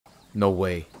No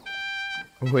way.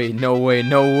 Wait, no way,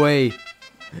 no way.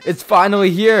 It's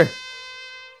finally here.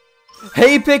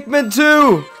 Hey, Pikmin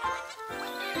 2!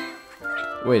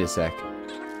 Wait a sec.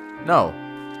 No.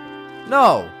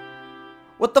 No!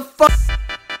 What the fuck?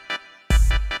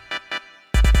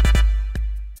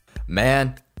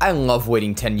 Man, I love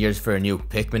waiting 10 years for a new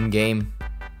Pikmin game.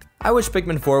 I wish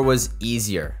Pikmin 4 was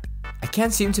easier. I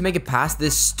can't seem to make it past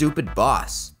this stupid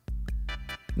boss.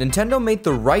 Nintendo made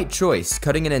the right choice,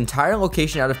 cutting an entire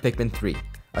location out of Pikmin 3.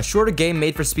 A shorter game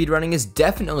made for speedrunning is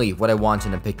definitely what I want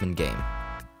in a Pikmin game.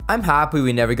 I'm happy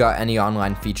we never got any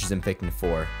online features in Pikmin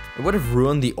 4. It would have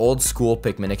ruined the old school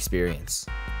Pikmin experience.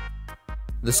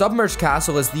 The submerged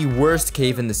castle is the worst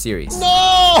cave in the series.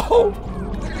 No!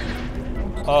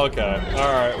 Okay,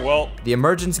 alright, well. The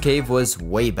emergence cave was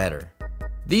way better.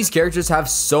 These characters have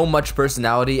so much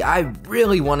personality, I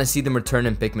really want to see them return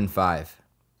in Pikmin 5.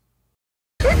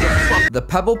 The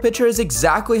Pebble Pitcher is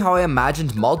exactly how I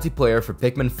imagined multiplayer for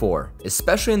Pikmin 4,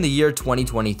 especially in the year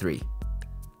 2023.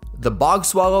 The Bog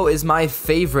Swallow is my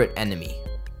favorite enemy.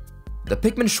 The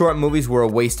Pikmin short movies were a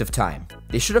waste of time.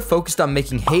 They should have focused on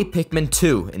making Hey Pikmin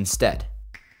 2 instead.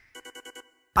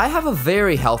 I have a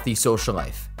very healthy social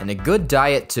life, and a good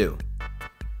diet too.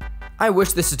 I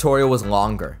wish this tutorial was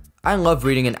longer. I love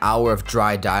reading an hour of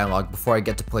dry dialogue before I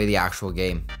get to play the actual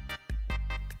game.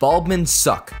 Bulbmen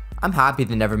suck. I'm happy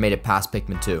they never made it past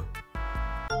Pikmin 2.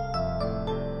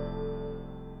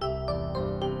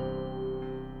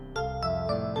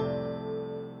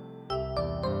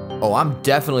 Oh, I'm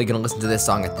definitely gonna listen to this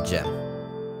song at the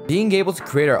gym. Being able to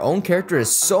create our own character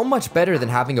is so much better than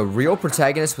having a real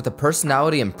protagonist with a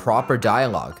personality and proper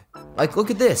dialogue. Like,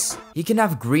 look at this. He can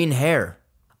have green hair.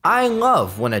 I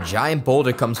love when a giant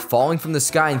boulder comes falling from the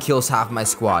sky and kills half my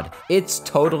squad. It's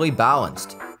totally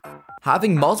balanced.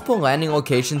 Having multiple landing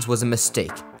locations was a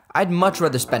mistake. I'd much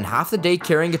rather spend half the day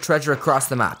carrying a treasure across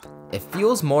the map. It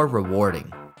feels more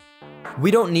rewarding.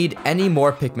 We don't need any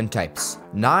more Pikmin types.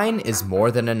 9 is more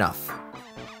than enough.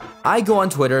 I go on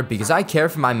Twitter because I care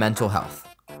for my mental health.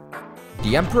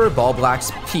 The Emperor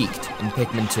Bulblax peaked in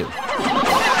Pikmin 2.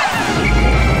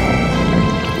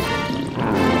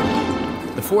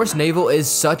 The Forest Navel is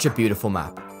such a beautiful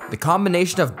map. The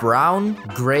combination of brown,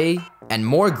 gray, and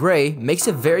more gray makes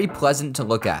it very pleasant to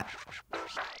look at.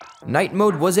 Night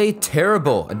mode was a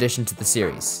terrible addition to the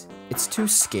series. It's too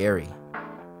scary.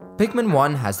 Pikmin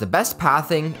 1 has the best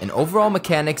pathing and overall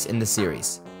mechanics in the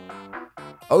series.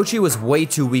 Ochi was way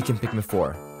too weak in Pikmin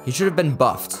 4. He should have been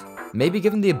buffed. Maybe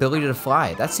given the ability to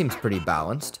fly, that seems pretty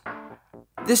balanced.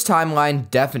 This timeline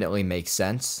definitely makes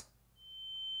sense.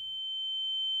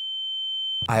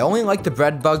 I only like the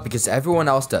bread bug because everyone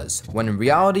else does, when in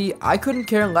reality, I couldn't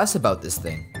care less about this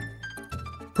thing.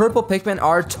 Purple Pikmin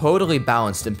are totally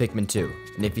balanced in Pikmin 2,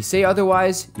 and if you say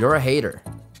otherwise, you're a hater.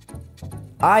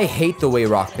 I hate the way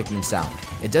rock Pikmin sound.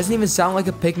 It doesn't even sound like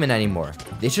a Pikmin anymore.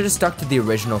 They should have stuck to the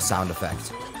original sound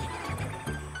effect.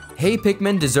 Hey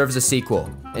Pikmin deserves a sequel,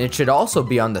 and it should also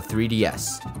be on the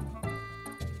 3DS.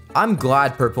 I'm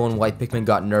glad purple and white Pikmin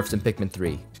got nerfed in Pikmin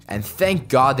 3. And thank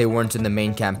God they weren't in the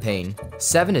main campaign.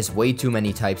 7 is way too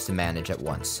many types to manage at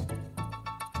once.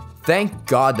 Thank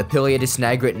God the pileated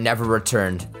Snagrit never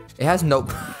returned. It has no...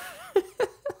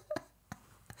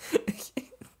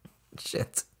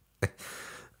 Shit.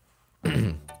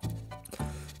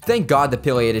 Thank God the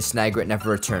pileated Snagrit never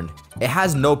returned. It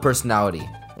has no personality.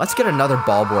 Let's get another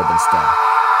Bulborb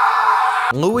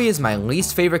instead. Louie is my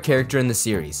least favorite character in the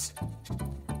series.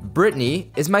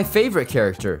 Brittany is my favorite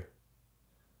character.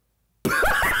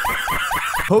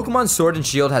 Pokemon Sword and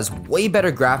Shield has way better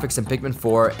graphics than Pikmin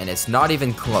 4, and it's not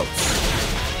even close.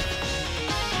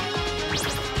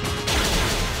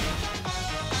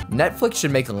 Netflix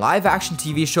should make a live-action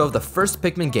TV show of the first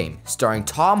Pikmin game, starring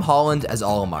Tom Holland as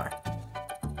Olimar.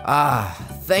 Ah,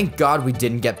 thank God we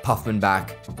didn't get Puffman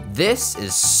back. This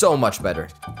is so much better.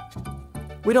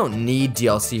 We don't need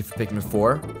DLC for Pikmin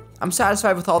 4. I'm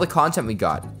satisfied with all the content we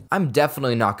got. I'm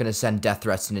definitely not going to send death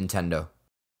threats to Nintendo.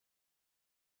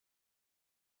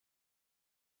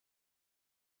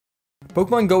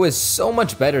 Pokemon Go is so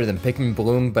much better than Pikmin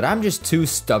Bloom, but I'm just too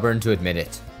stubborn to admit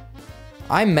it.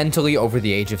 I'm mentally over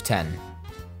the age of 10.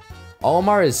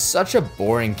 Olimar is such a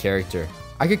boring character.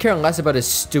 I could care less about his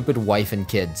stupid wife and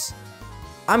kids.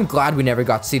 I'm glad we never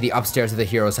got to see the upstairs of the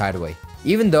hero's hideaway,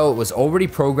 even though it was already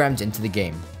programmed into the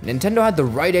game. Nintendo had the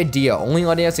right idea, only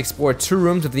letting us explore 2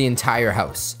 rooms of the entire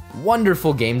house.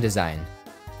 Wonderful game design.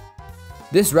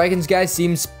 This Raggins guy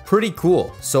seems pretty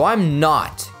cool, so I'm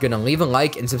not gonna leave a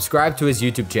like and subscribe to his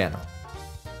YouTube channel.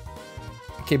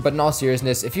 Okay, but in all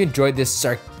seriousness, if you enjoyed this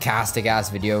sarcastic ass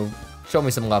video, show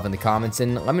me some love in the comments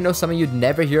and let me know something you'd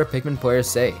never hear a Pikmin player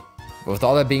say. But with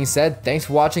all that being said, thanks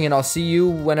for watching, and I'll see you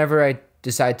whenever I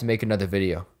decide to make another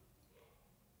video.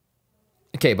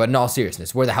 Okay, but in all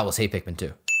seriousness, where the hell is Hey Pikmin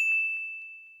 2?